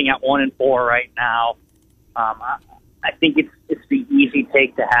 You're sitting at 1-4 right now. I think it's the easy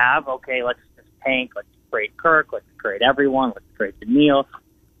take to have. Okay, let's just tank. Let's trade Kirk. Let's trade everyone. Let's trade Daniil.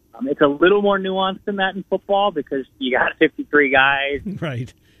 It's a little more nuanced than that in football because you got 53 guys.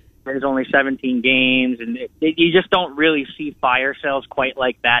 Right. There's only 17 games, and you just don't really see fire sales quite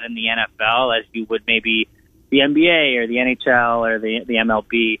like that in the NFL as you would maybe the NBA or the NHL or the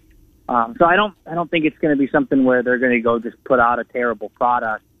MLB. So I don't think it's going to be something where they're going to go just put out a terrible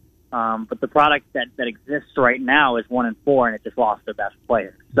product. But the product that exists right now is 1-4, and it just lost their best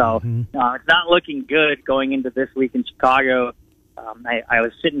player. So it's not looking good going into this week in Chicago. I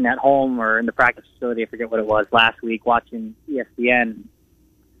was sitting at home or in the practice facility, I forget what it was, last week watching ESPN.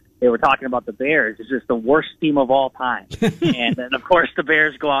 They were talking about the Bears. It's just the worst team of all time. And then, of course, the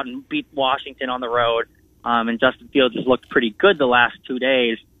Bears go out and beat Washington on the road. And Justin Fields has looked pretty good the last 2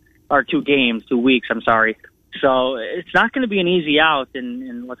 weeks. So it's not going to be an easy out,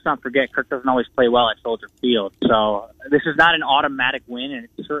 and let's not forget, Kirk doesn't always play well at Soldier Field. So this is not an automatic win, and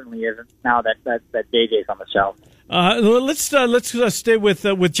it certainly isn't now that JJ's on the shelf. Let's stay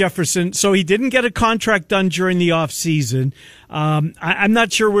with Jefferson. So he didn't get a contract done during the offseason. I'm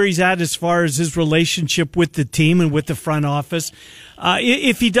not sure where he's at as far as his relationship with the team and with the front office.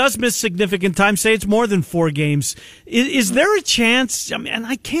 If he does miss significant time, say it's more than 4 games, is there a chance? I mean, and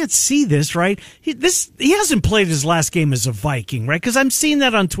I can't see this, right? He hasn't played his last game as a Viking, right? Because I'm seeing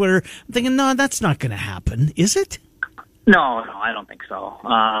that on Twitter. I'm thinking, no, that's not going to happen, is it? No, I don't think so.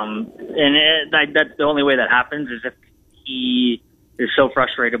 That's the only way that happens is if he is so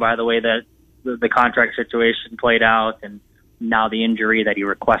frustrated by the way that the contract situation played out and now the injury that he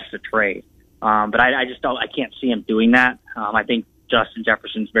requests a trade. But I just don't. I can't see him doing that. I think Justin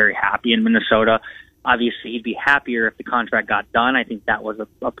Jefferson's very happy in Minnesota. Obviously, he'd be happier if the contract got done. I think that was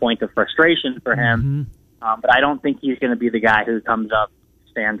a point of frustration for him. But I don't think he's going to be the guy who comes up,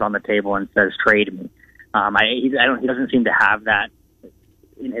 stands on the table, and says, "Trade me." He doesn't seem to have that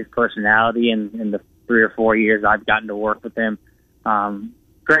in his personality. In the 3 or 4 years I've gotten to work with him,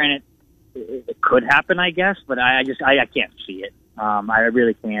 granted, it could happen, I guess, but I can't see it. I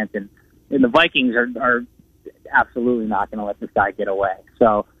really can't. And the Vikings are absolutely not going to let this guy get away.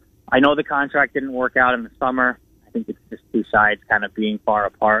 So I know the contract didn't work out in the summer. I think it's just two sides kind of being far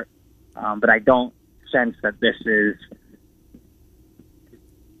apart. But I don't sense that this is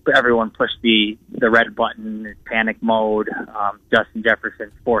everyone push the red button, panic mode. Justin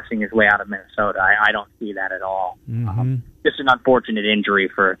Jefferson forcing his way out of Minnesota. I don't see that at all. Just an unfortunate injury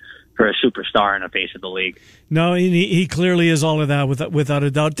for a superstar in the face of the league. No, he clearly is all of that without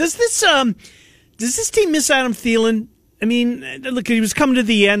a doubt. Does this team miss Adam Thielen? I mean, look, he was coming to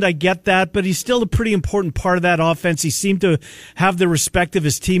the end. I get that, but he's still a pretty important part of that offense. He seemed to have the respect of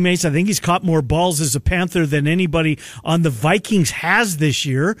his teammates. I think he's caught more balls as a Panther than anybody on the Vikings has this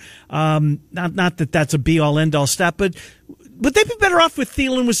year. Not that that's a be-all, end-all stat, but would they be better off if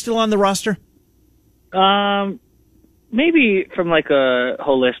Thielen was still on the roster? Maybe from like a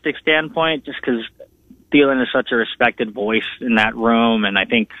holistic standpoint, just because Thielen is such a respected voice in that room, and I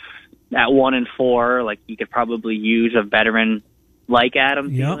think at 1-4, like you could probably use a veteran like Adam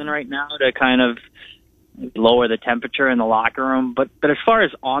Thielen right now to kind of lower the temperature in the locker room. But as far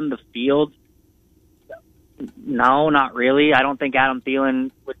as on the field, no, not really. I don't think Adam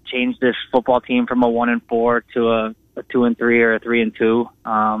Thielen would change this football team from a 1-4 to a 2-3 or a 3-2.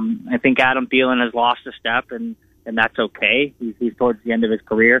 I think Adam Thielen has lost a step, and that's okay. He's towards the end of his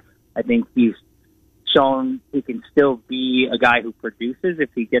career. I think he's shown he can still be a guy who produces if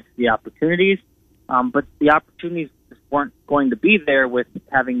he gets the opportunities. But the opportunities just weren't going to be there with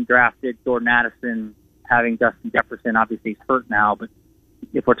having drafted Jordan Addison, having Justin Jefferson. Obviously, he's hurt now, but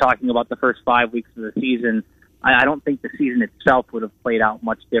if we're talking about the first 5 weeks of the season, I don't think the season itself would have played out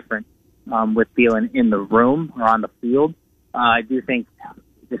much different with Thielen in the room or on the field. I do think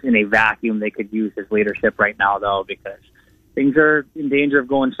just in a vacuum they could use his leadership right now, though, because things are in danger of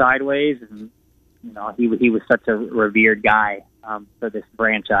going sideways, and you know, he was such a revered guy for this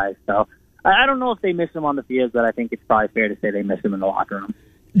franchise. So I don't know if they miss him on the field, but I think it's probably fair to say they miss him in the locker room.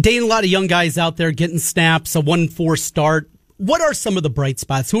 Dane, a lot of young guys out there getting snaps, a 1-4 start. What are some of the bright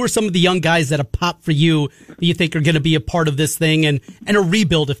spots? Who are some of the young guys that have popped for you that you think are going to be a part of this thing and a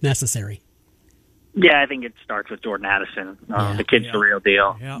rebuild if necessary? Yeah, I think it starts with Jordan Addison. The kid's the real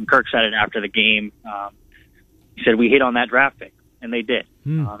deal. Yeah. Kirk said it after the game. He said, we hit on that draft pick. And they did.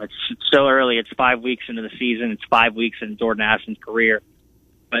 It's still early. It's 5 weeks into the season. It's 5 weeks in Jordan Addison's career.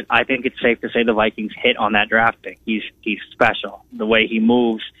 But I think it's safe to say the Vikings hit on that draft pick. He's special. The way he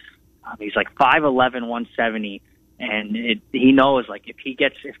moves, he's like 5'11", 170, and he knows like if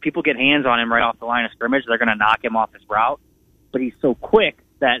people get hands on him right off the line of scrimmage, they're going to knock him off his route. But he's so quick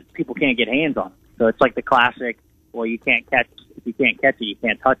that people can't get hands on him. So it's like the classic, well, if you can't catch it, you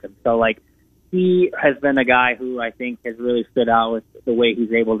can't touch him. So like, he has been a guy who I think has really stood out with the way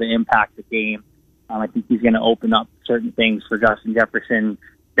he's able to impact the game. I think he's going to open up certain things for Justin Jefferson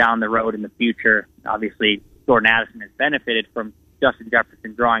down the road in the future. Obviously, Jordan Addison has benefited from Justin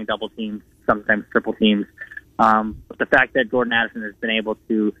Jefferson drawing double teams, sometimes triple teams. But the fact that Jordan Addison has been able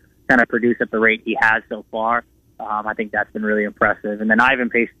to kind of produce at the rate he has so far, I think that's been really impressive. And then Ivan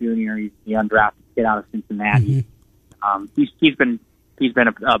Pace Jr., he's the undrafted kid out of Cincinnati. He's been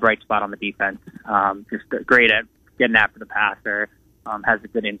a bright spot on the defense. Just great at getting after the passer. Has a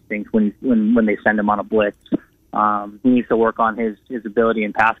good instinct when they send him on a blitz. He needs to work on his ability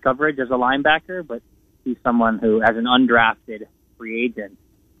in pass coverage as a linebacker, but he's someone who, as an undrafted free agent,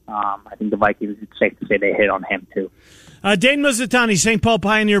 I think the Vikings, it's safe to say they hit on him too. Dane Mizutani, St. Paul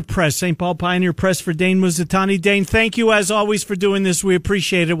Pioneer Press. St. Paul Pioneer Press for Dane Mizutani. Dane, thank you as always for doing this. We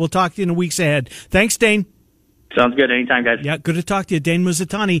appreciate it. We'll talk to you in the weeks ahead. Thanks, Dane. Sounds good. Anytime, guys. Yeah, good to talk to you. Dane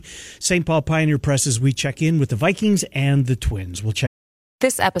Mizutani, St. Paul Pioneer Press, as we check in with the Vikings and the Twins. We'll check.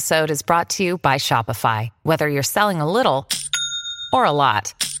 This episode is brought to you by Shopify. Whether you're selling a little or a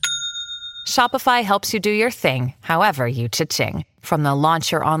lot, Shopify helps you do your thing, however you cha-ching. From the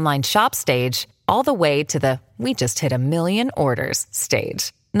launch your online shop stage, all the way to the we just hit 1 million orders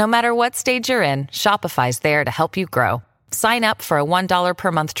stage. No matter what stage you're in, Shopify's there to help you grow. Sign up for a $1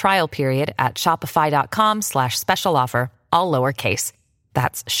 per month trial period at shopify.com/special offer, all lowercase.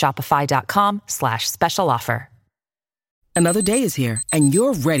 That's shopify.com/special offer. Another day is here, and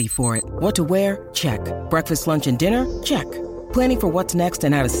you're ready for it. What to wear? Check. Breakfast, lunch, and dinner? Check. Planning for what's next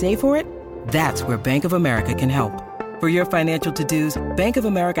and how to save for it? That's where Bank of America can help. For your financial to-dos, Bank of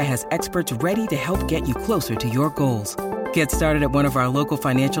America has experts ready to help get you closer to your goals. Get started at one of our local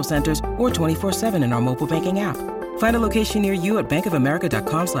financial centers or 24/7 in our mobile banking app. Find a location near you at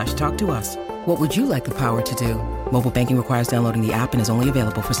bankofamerica.com/talktous. What would you like the power to do? Mobile banking requires downloading the app and is only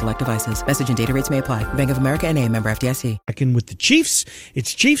available for select devices. Message and data rates may apply. Bank of America N.A., member FDIC. Back in with the Chiefs.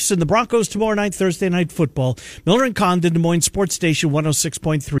 It's Chiefs and the Broncos tomorrow night, Thursday Night Football. Miller and Condon, Des Moines Sports Station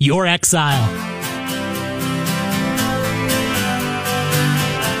 106.3. Your exile.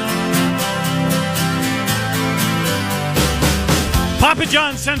 Papa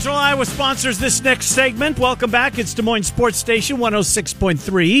John's Central Iowa sponsors this next segment. Welcome back. It's Des Moines Sports Station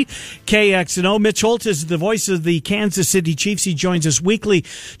 106.3 KXNO. Mitch Holthus is the voice of the Kansas City Chiefs. He joins us weekly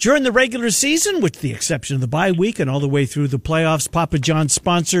during the regular season, with the exception of the bye week, and all the way through the playoffs. Papa John's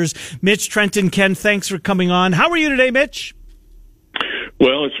sponsors. Mitch, Trenton, Ken, thanks for coming on. How are you today, Mitch?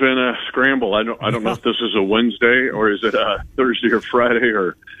 Well, it's been a scramble. I don't know if this is a Wednesday or is it a Thursday or Friday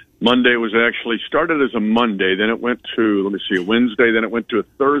or Monday. Was actually started as a Monday, then it went to, a Wednesday, then it went to a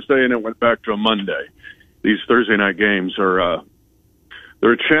Thursday, and it went back to a Monday. These Thursday night games are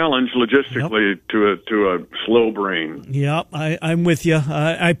they're a challenge logistically to a slow brain. Yeah, I'm with you.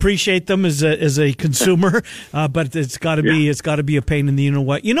 I appreciate them as a consumer, but it's got to be a pain in the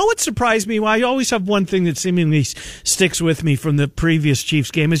what. You know what surprised me? Well, I always have one thing that seemingly sticks with me from the previous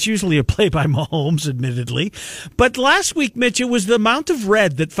Chiefs game. It's usually a play by Mahomes, admittedly, but last week, Mitch, it was the amount of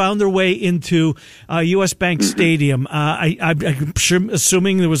red that found their way into U.S. Bank Stadium. I'm sure,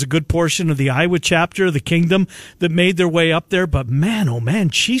 assuming there was a good portion of the Iowa chapter of the Kingdom that made their way up there, but man, oh man.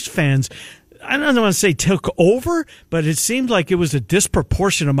 Chiefs fans, I don't want to say took over, but it seemed like it was a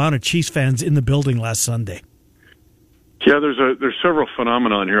disproportionate amount of Chiefs fans in the building last Sunday. Yeah, there's several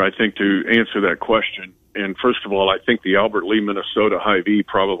phenomenon here, I think, to answer that question. And first of all, I think the Albert Lee, Minnesota Hy-Vee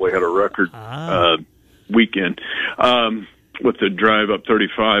probably had a record weekend with the drive up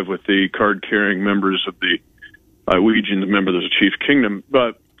 35 with the card-carrying members of the Iowegian, members of the Chief Kingdom.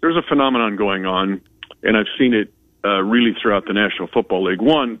 But there's a phenomenon going on, and I've seen it really throughout the National Football League.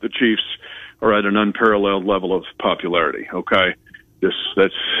 One, the Chiefs are at an unparalleled level of popularity. Okay, I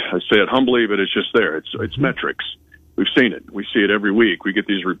say it humbly, but it's just there. It's metrics. We've seen it. We see it every week. We get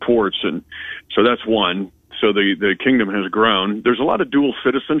these reports, and so that's one. So the kingdom has grown. There's a lot of dual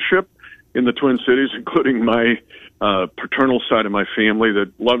citizenship in the Twin Cities, including my paternal side of my family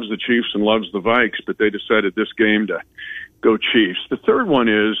that loves the Chiefs and loves the Vikes, but they decided this game to go Chiefs. The third one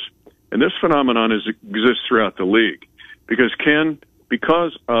is, and this phenomenon exists throughout the league, because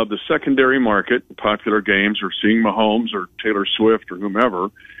of the secondary market, popular games, or seeing Mahomes or Taylor Swift or whomever,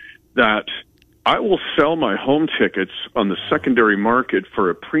 that I will sell my home tickets on the secondary market for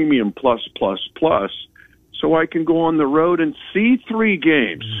a premium plus, so I can go on the road and see 3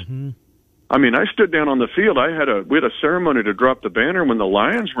 games. Mm-hmm. I mean, I stood down on the field. We had a ceremony to drop the banner when the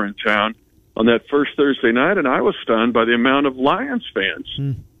Lions were in town on that first Thursday night, and I was stunned by the amount of Lions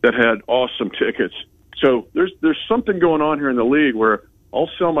fans that had awesome tickets. So there's something going on here in the league where I'll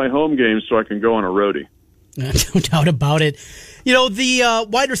sell my home games so I can go on a roadie. No doubt about it. You know, the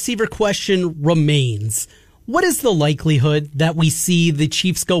wide receiver question remains. What is the likelihood that we see the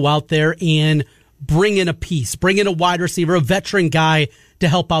Chiefs go out there and bring in a wide receiver, a veteran guy to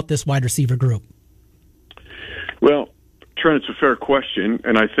help out this wide receiver group? Well, Trent, it's a fair question,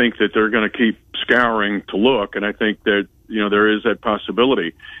 and I think that they're going to keep scouring to look, and I think that, there is that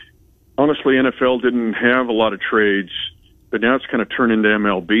possibility. Honestly, NFL didn't have a lot of trades, but now it's kind of turned into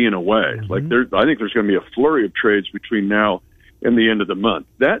MLB in a way. Mm-hmm. I think there's going to be a flurry of trades between now and the end of the month.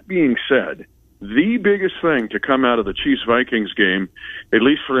 That being said, the biggest thing to come out of the Chiefs-Vikings game, at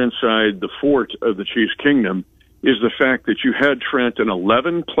least for inside the fort of the Chiefs' kingdom, is the fact that you had, Trent, an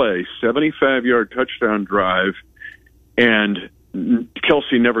 11-play, 75-yard touchdown drive, and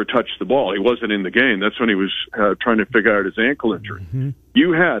Kelsey never touched the ball. He wasn't in the game. That's when he was trying to figure out his ankle injury. Mm-hmm.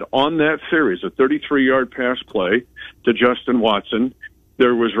 You had on that series a 33-yard pass play to Justin Watson.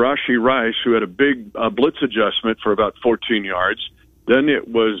 There was Rashee Rice, who had a big blitz adjustment for about 14 yards. Then it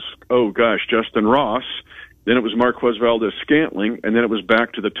was, Justin Ross. Then it was Marquez Valdes-Scantling, and then it was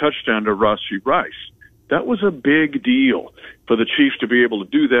back to the touchdown to Rashee Rice. That was a big deal for the Chiefs to be able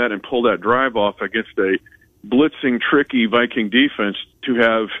to do that and pull that drive off against a blitzing, tricky Viking defense, to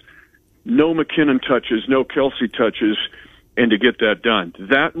have no McKinnon touches, no Kelsey touches, and to get that done.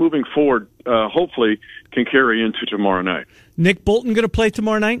 That moving forward, hopefully, can carry into tomorrow night. Nick Bolton going to play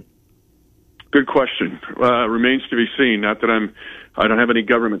tomorrow night? Good question. Remains to be seen. Not that I don't have any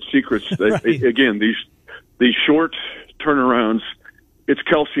government secrets. Right. Again, these short turnarounds, it's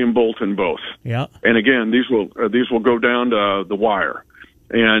Kelsey and Bolton both. Yeah. And again, these will go down to the wire.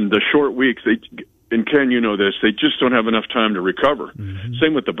 And the short weeks, and Ken, you know this, they just don't have enough time to recover. Mm-hmm.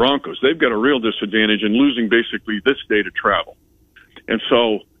 Same with the Broncos. They've got a real disadvantage in losing basically this day to travel. And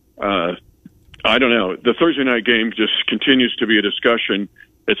so, I don't know. The Thursday night game just continues to be a discussion.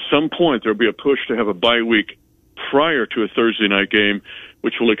 At some point, there'll be a push to have a bye week prior to a Thursday night game,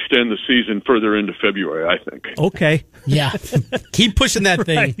 which will extend the season further into February, I think. Okay. Yeah. Keep pushing that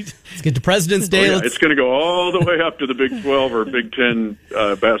thing. Right. Let's get to President's Day. It's going to go all the way up to the Big 12 or Big 10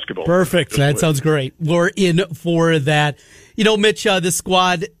 basketball. Perfect. That sounds great. We're in for that. You know, Mitch, the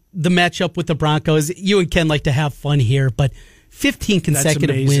squad, the matchup with the Broncos, you and Ken like to have fun here, but 15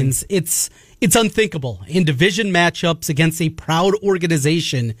 consecutive wins. It's unthinkable in division matchups against a proud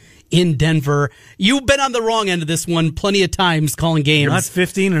organization in Denver. You've been on the wrong end of this one plenty of times calling games. Not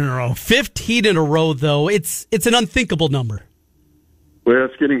 15 in a row. 15 in a row, though. It's an unthinkable number. Well,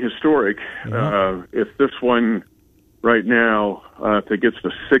 it's getting historic. Yeah. If this one right now, if it gets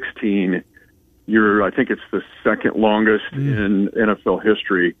to 16, I think it's the second longest in NFL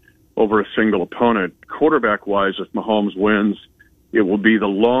history over a single opponent. Quarterback-wise, if Mahomes wins, it will be the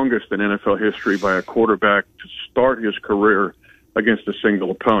longest in NFL history by a quarterback to start his career against a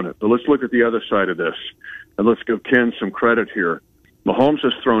single opponent. But let's look at the other side of this, and let's give Ken some credit here. Mahomes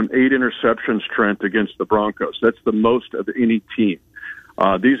has thrown 8 interceptions, Trent, against the Broncos. That's the most of any team.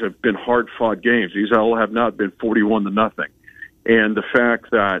 These have been hard-fought games. These all have not been 41-0. And the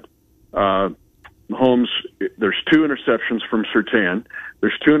fact that Mahomes, there's 2 interceptions from Surtain.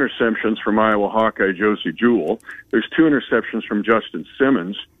 There's 2 interceptions from Iowa Hawkeye Josie Jewell. There's 2 interceptions from Justin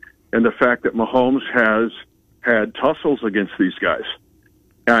Simmons. And the fact that Mahomes has had tussles against these guys.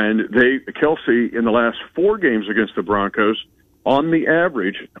 And Kelsey, in the last 4 games against the Broncos, on the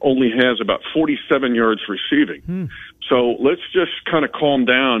average, only has about 47 yards receiving. So let's just kind of calm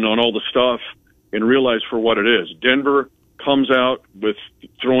down on all the stuff and realize for what it is. Denver comes out with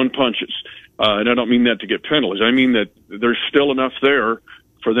throwing punches. And I don't mean that to get penalties. I mean that there's still enough there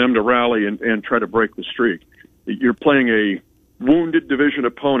for them to rally and try to break the streak. You're playing a wounded division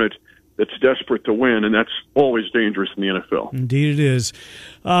opponent that's desperate to win, and that's always dangerous in the NFL. Indeed it is.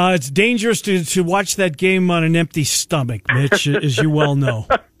 It's dangerous to watch that game on an empty stomach, Mitch, as you well know.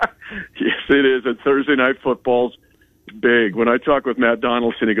 Yes, it is. And Thursday night football's big. When I talk with Matt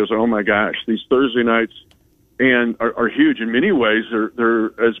Donaldson, he goes, oh, my gosh, these Thursday nights are huge. In many ways,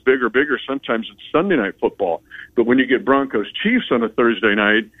 they're as big or bigger sometimes than Sunday night football. But when you get Broncos-Chiefs on a Thursday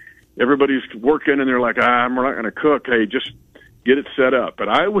night, everybody's working, and they're like, we're not going to cook. Hey, just get it set up. But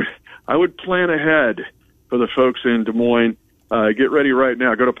I would plan ahead for the folks in Des Moines. Get ready right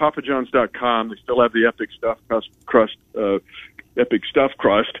now. Go to papajohns.com. They still have the epic stuffed crust. They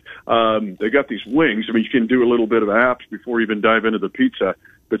got these wings. I mean, you can do a little bit of apps before you even dive into the pizza.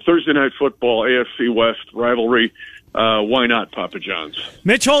 But Thursday night football, AFC West rivalry, why not Papa John's?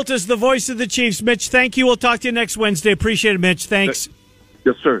 Mitch Holthus, the voice of the Chiefs. Mitch, thank you. We'll talk to you next Wednesday. Appreciate it, Mitch. Thanks.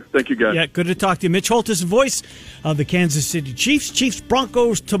 Yes, sir. Thank you, guys. Yeah, good to talk to you. Mitch Holthus, voice of the Kansas City Chiefs.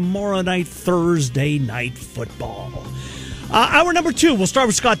 Chiefs-Broncos tomorrow night, Thursday night football. Hour number 2, we'll start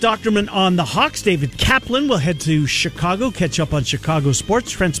with Scott Docterman on the Hawks. David Kaplan will head to Chicago, catch up on Chicago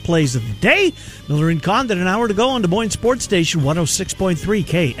sports. Trent's plays of the day. Miller and Condon, an hour to go on Des Moines Sports Station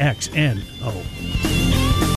 106.3 KXNO.